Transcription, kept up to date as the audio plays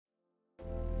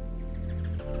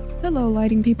Hello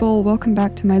lighting people, welcome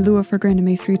back to my Lua for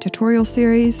GrandMA3 tutorial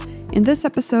series. In this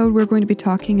episode we're going to be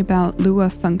talking about Lua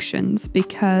functions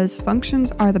because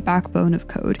functions are the backbone of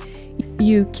code.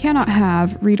 You cannot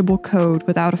have readable code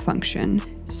without a function,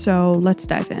 so let's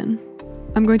dive in.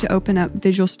 I'm going to open up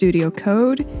Visual Studio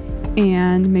Code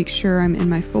and make sure I'm in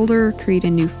my folder, create a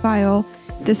new file.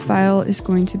 This file is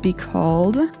going to be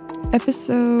called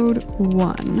Episode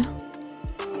 1.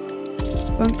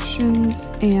 Functions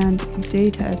and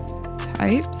data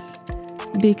types,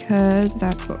 because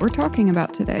that's what we're talking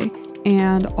about today.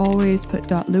 And always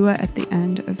put .lua at the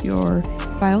end of your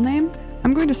file name.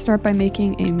 I'm going to start by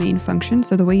making a main function.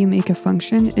 So the way you make a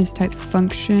function is type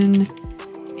function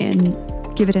and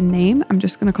give it a name. I'm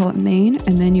just going to call it main,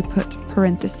 and then you put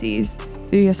parentheses.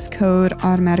 VS Code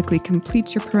automatically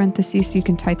completes your parentheses so you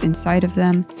can type inside of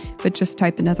them, but just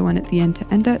type another one at the end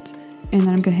to end it. And then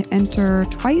I'm going to hit enter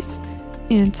twice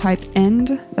and type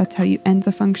end. That's how you end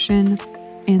the function,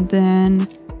 and then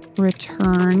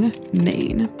return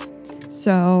main.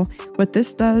 So what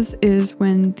this does is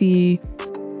when the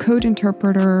code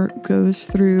interpreter goes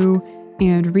through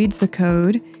and reads the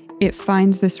code, it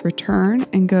finds this return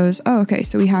and goes, oh, okay,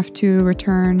 so we have to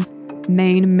return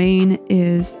main. Main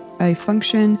is a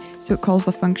function, so it calls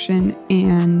the function,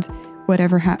 and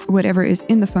whatever is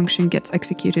in the function gets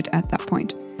executed at that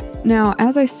point. Now,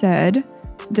 as I said,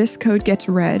 this code gets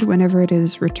read whenever it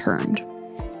is returned.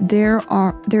 There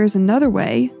is another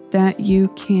way that you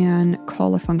can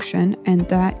call a function, and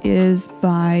that is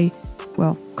by,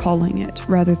 well, calling it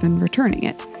rather than returning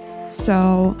it.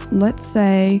 So let's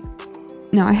say,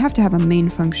 now I have to have a main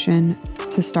function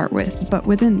to start with, but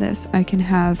within this I can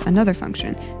have another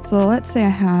function. So let's say I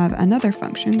have another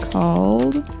function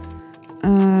called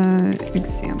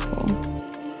example,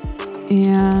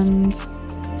 and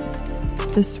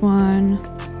this one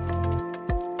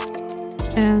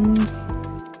ends,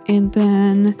 and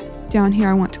then down here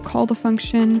I want to call the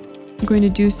function. I'm going to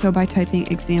do so by typing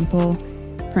example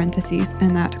parentheses,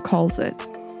 and that calls it.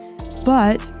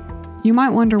 But you might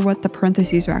wonder what the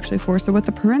parentheses are actually for. So what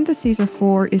the parentheses are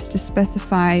for is to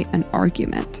specify an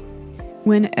argument.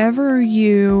 Whenever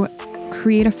you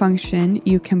create a function,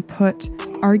 you can put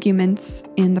arguments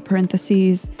in the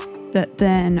parentheses that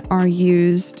then are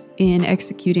used in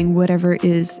executing whatever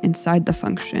is inside the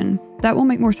function. That will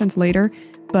make more sense later,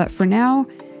 but for now,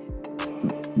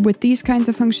 with these kinds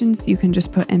of functions, you can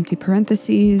just put empty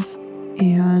parentheses,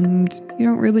 and you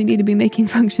don't really need to be making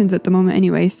functions at the moment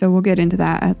anyway, so we'll get into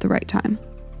that at the right time.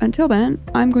 Until then,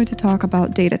 I'm going to talk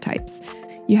about data types.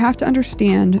 You have to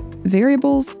understand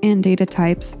variables and data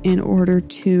types in order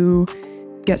to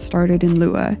get started in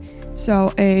Lua.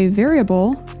 So a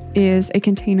variable is a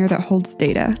container that holds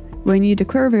data. When you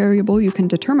declare a variable, you can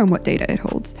determine what data it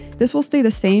holds. This will stay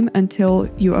the same until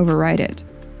you override it.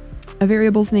 A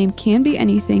variable's name can be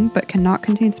anything, but cannot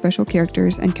contain special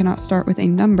characters, and cannot start with a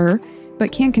number,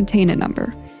 but can contain a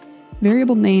number.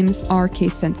 Variable names are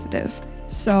case sensitive.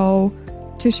 So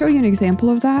to show you an example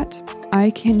of that,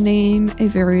 I can name a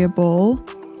variable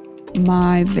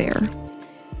myVar.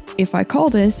 If I call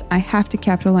this, I have to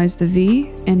capitalize the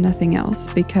V and nothing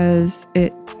else, because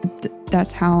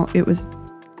that's how it was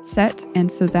set,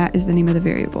 and so that is the name of the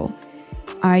variable.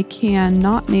 I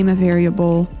cannot name a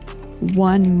variable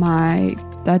my,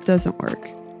 that doesn't work.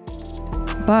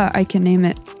 But I can name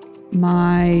it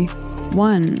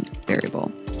my1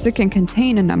 variable. So it can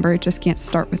contain a number, it just can't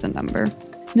start with a number.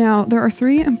 Now, there are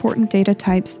three important data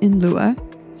types in Lua: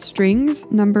 strings,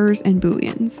 numbers, and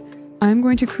Booleans. I'm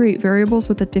going to create variables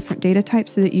with a different data type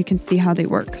so that you can see how they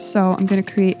work. So I'm going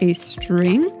to create a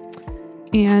string,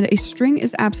 and a string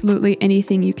is absolutely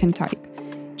anything you can type.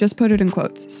 Just put it in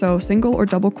quotes. So single or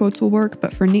double quotes will work,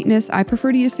 but for neatness, I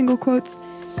prefer to use single quotes.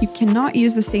 You cannot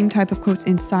use the same type of quotes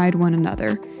inside one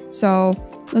another. So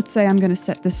let's say I'm going to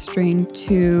set this string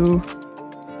to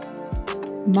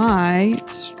my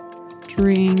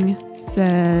string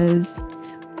says,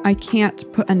 I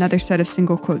can't put another set of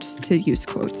single quotes to use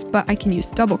quotes, but I can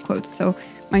use double quotes. So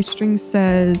my string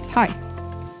says, hi.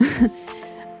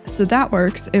 So that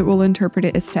works. It will interpret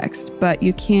it as text, but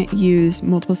you can't use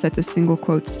multiple sets of single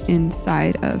quotes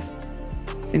inside of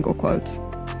single quotes.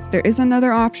 There is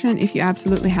another option if you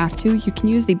absolutely have to. You can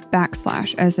use the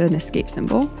backslash as an escape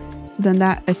symbol. So then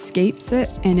that escapes it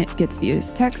and it gets viewed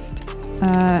as text.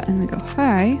 And then go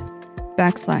hi,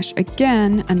 backslash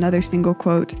again, another single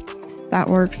quote. That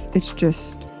works. It's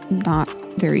just not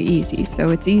very easy. So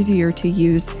it's easier to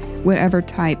use whatever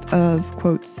type of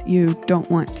quotes you don't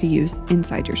want to use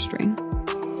inside your string.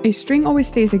 A string always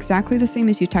stays exactly the same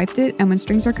as you typed it, and when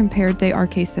strings are compared, they are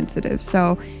case sensitive.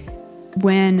 So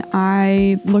when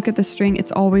I look at the string,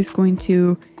 it's always going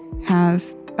to have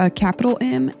a capital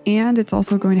M, and it's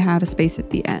also going to have a space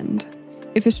at the end.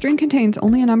 If a string contains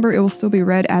only a number, it will still be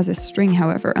read as a string,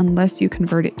 however, unless you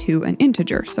convert it to an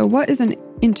integer. So what is an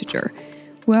integer?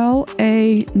 Well,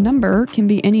 a number can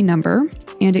be any number,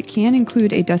 and it can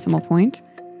include a decimal point,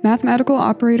 mathematical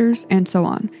operators, and so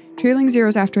on. Trailing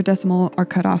zeros after a decimal are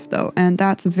cut off though, and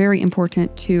that's very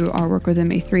important to our work with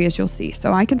MA3, as you'll see.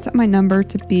 So I can set my number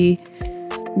to be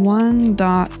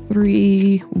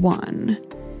 1.31,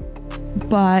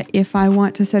 but if I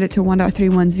want to set it to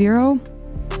 1.310,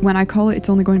 when I call it, it's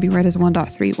only going to be read as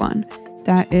 1.31.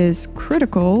 That is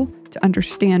critical to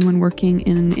understand when working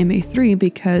in MA3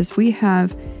 because we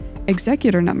have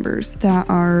executor numbers that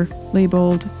are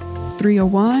labeled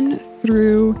 301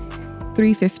 through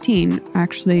 315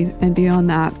 actually, and beyond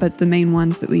that, but the main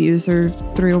ones that we use are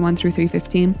 301 through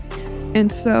 315.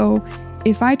 And so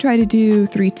if I try to do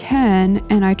 310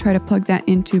 and I try to plug that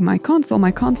into my console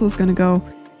is going to go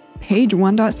page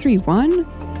 1.31.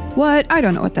 What? I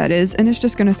don't know what that is, and it's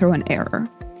just going to throw an error.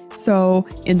 So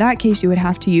in that case, you would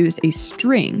have to use a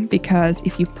string, because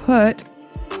if you put,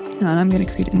 and I'm going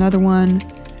to create another one,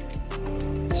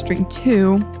 string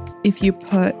 2, if you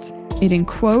put it in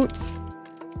quotes,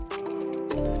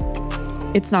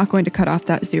 it's not going to cut off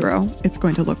that 0. It's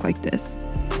going to look like this.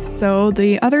 So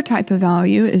the other type of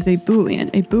value is a Boolean.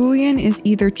 A Boolean is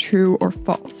either true or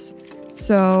false.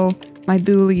 So my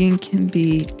Boolean can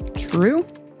be true,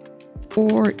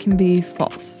 or it can be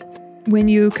false. When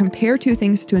you compare two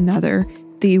things to another,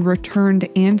 the returned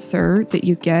answer that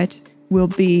you get will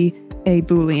be a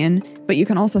Boolean, but you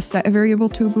can also set a variable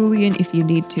to a Boolean if you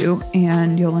need to,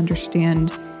 and you'll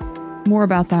understand more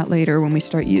about that later when we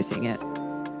start using it.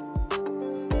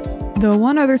 The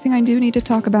one other thing I do need to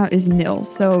talk about is nil.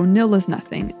 So nil is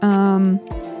nothing.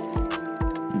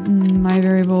 My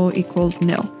variable equals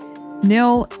nil.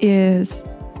 Nil is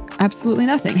absolutely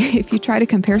nothing. If you try to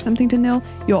compare something to nil,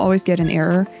 you'll always get an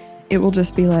error. It will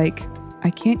just be like, I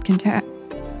can't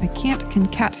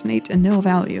concatenate a nil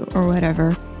value or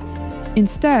whatever.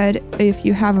 Instead, if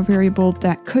you have a variable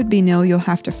that could be nil, you'll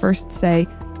have to first say,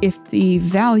 if the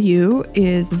value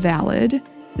is valid,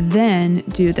 then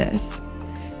do this.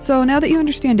 So now that you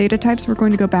understand data types, we're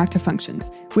going to go back to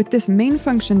functions. With this main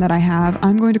function that I have,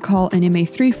 I'm going to call an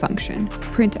MA3 function,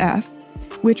 printf,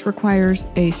 which requires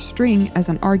a string as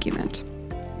an argument.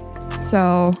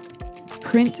 So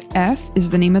printf is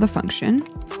the name of the function,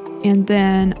 and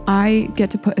then I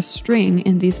get to put a string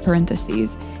in these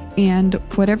parentheses, and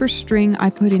whatever string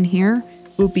I put in here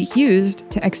will be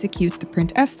used to execute the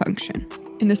printf function.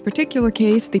 In this particular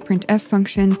case, the printf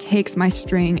function takes my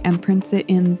string and prints it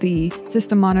in the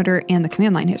system monitor and the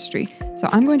command line history. So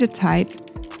I'm going to type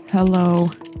hello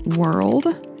world,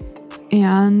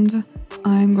 and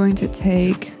I'm going to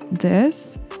take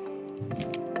this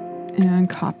and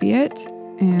copy it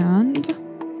and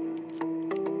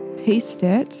paste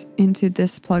it into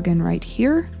this plugin right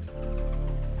here.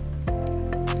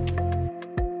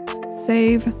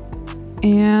 Save,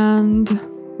 and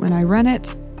when I run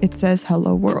it, it says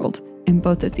hello world in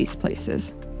both of these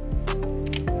places.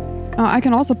 I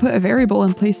can also put a variable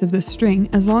in place of this string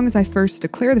as long as I first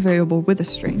declare the variable with a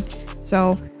string.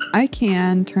 So I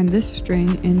can turn this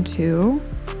string into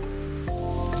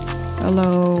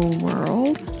hello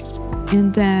world,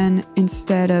 and then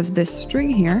instead of this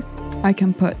string here, I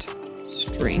can put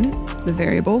string, the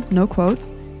variable, no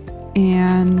quotes,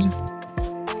 and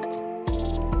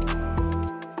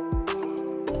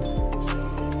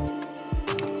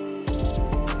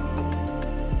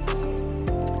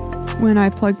when I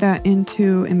plug that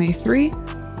into MA3,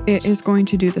 it is going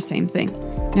to do the same thing.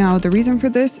 Now, the reason for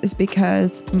this is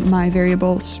because my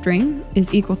variable string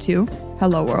is equal to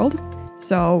hello world.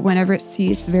 So whenever it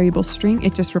sees the variable string,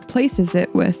 it just replaces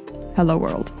it with hello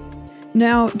world.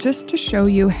 Now, just to show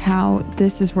you how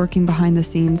this is working behind the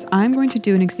scenes, I'm going to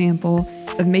do an example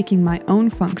of making my own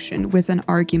function with an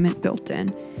argument built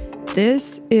in.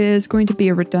 This is going to be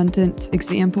a redundant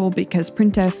example because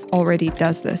printf already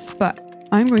does this, but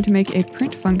I'm going to make a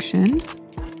print function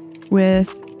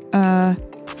with a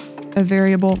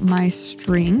variable my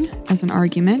string as an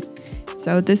argument.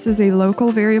 So this is a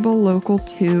local variable local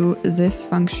to this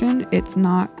function. It's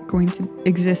not going to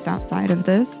exist outside of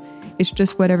this. It's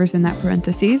just whatever's in that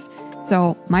parentheses.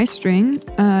 So my string,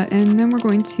 and then we're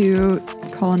going to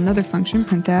call another function,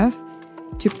 printf,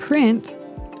 to print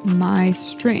my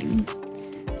string.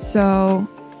 So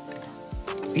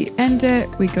we end it,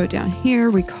 we go down here,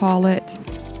 we call it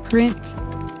print,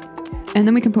 and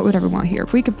then we can put whatever we want here.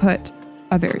 We could put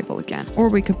a variable again, or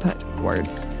we could put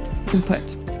words. We can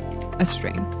put a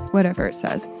string, whatever it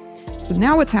says. So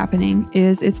now what's happening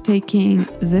is it's taking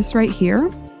this right here,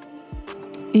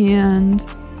 and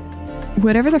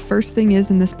whatever the first thing is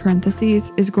in this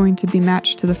parentheses is going to be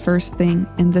matched to the first thing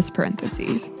in this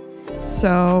parentheses.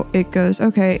 So it goes,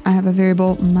 okay, I have a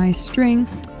variable myString.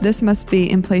 This must be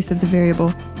in place of the variable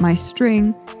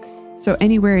myString. So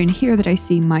anywhere in here that I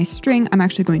see myString, I'm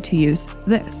actually going to use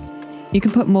this. You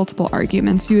can put multiple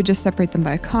arguments. You would just separate them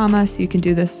by a comma, so you can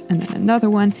do this and then another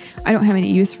one. I don't have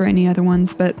any use for any other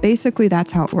ones, but basically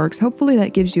that's how it works. Hopefully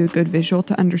that gives you a good visual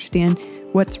to understand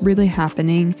what's really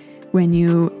happening when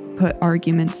you put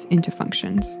arguments into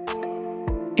functions.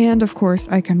 And of course,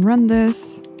 I can run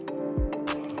this.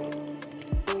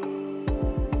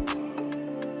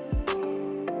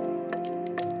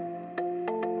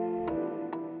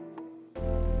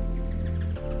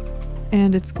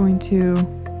 And it's going to...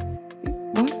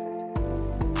 what?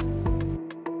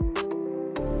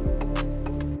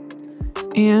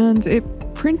 And it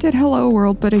printed hello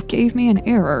world, but it gave me an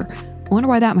error. I wonder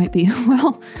why that might be.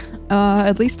 Well,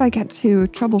 at least I get to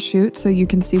troubleshoot so you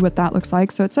can see what that looks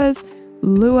like. So it says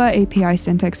Lua API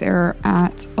syntax error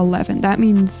at 11. That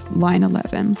means line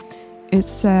 11. It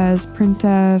says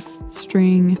printf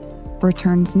string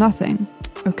returns nothing.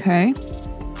 Okay.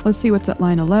 Let's see what's at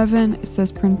line 11. It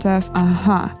says printf,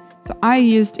 aha. So I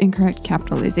used incorrect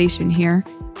capitalization here,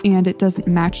 and it doesn't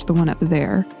match the one up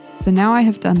there. So now I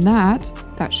have done that.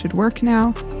 That should work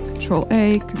now. Control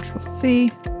A, Control C.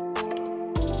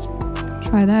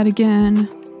 Try that again.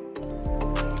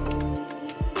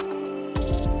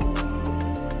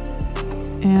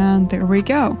 And there we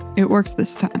go. It works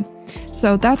this time.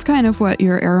 So that's kind of what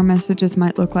your error messages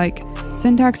might look like.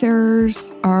 Syntax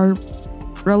errors are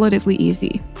relatively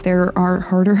easy. There are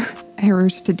harder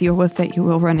errors to deal with that you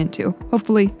will run into.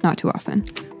 Hopefully not too often.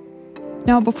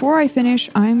 Now, before I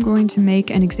finish, I'm going to make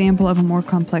an example of a more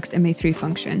complex MA3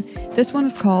 function. This one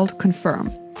is called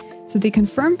confirm. So the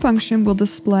confirm function will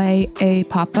display a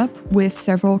pop-up with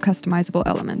several customizable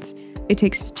elements. It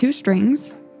takes two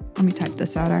strings. Let me type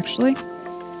this out actually.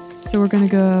 So we're going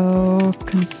to go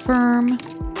confirm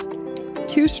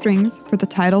two strings for the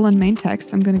title and main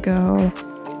text. I'm going to go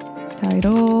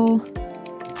title.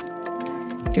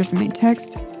 Here's the main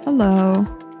text. Hello.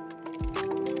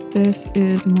 This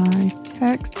is my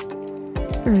text.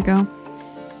 There we go.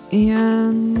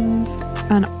 And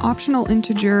an optional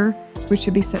integer, which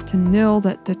should be set to nil,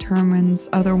 that determines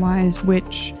otherwise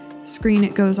which screen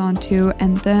it goes onto.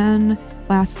 And then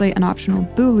lastly, an optional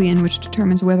Boolean, which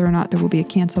determines whether or not there will be a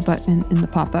cancel button in the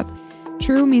pop-up.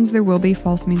 True means there will be,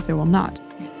 false means there will not.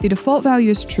 The default value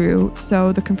is true,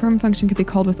 so the confirm function can be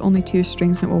called with only two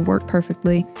strings and it will work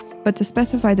perfectly. But to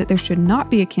specify that there should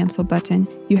not be a cancel button,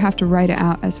 you have to write it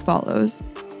out as follows.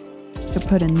 So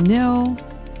put a nil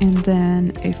and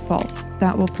then a false.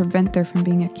 That will prevent there from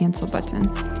being a cancel button.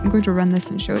 I'm going to run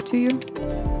this and show it to you.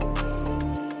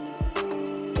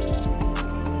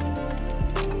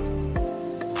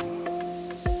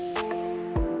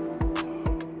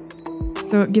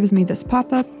 So it gives me this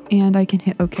pop-up and I can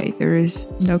hit OK. There is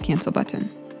no cancel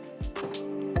button.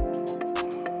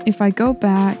 If I go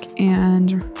back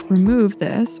and remove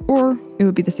this, or it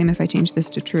would be the same if I change this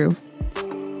to true.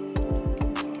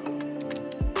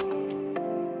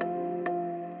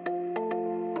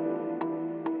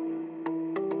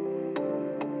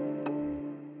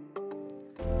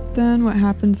 Then what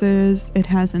happens is it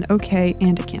has an OK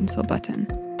and a cancel button.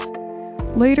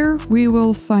 Later, we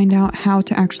will find out how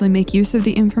to actually make use of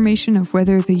the information of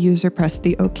whether the user pressed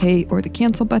the OK or the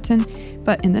cancel button,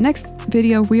 but in the next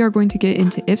video, we are going to get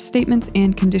into if statements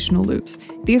and conditional loops.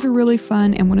 These are really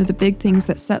fun and one of the big things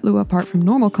that set Lua apart from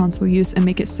normal console use and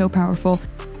make it so powerful.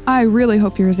 I really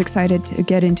hope you're as excited to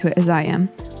get into it as I am.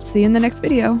 See you in the next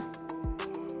video.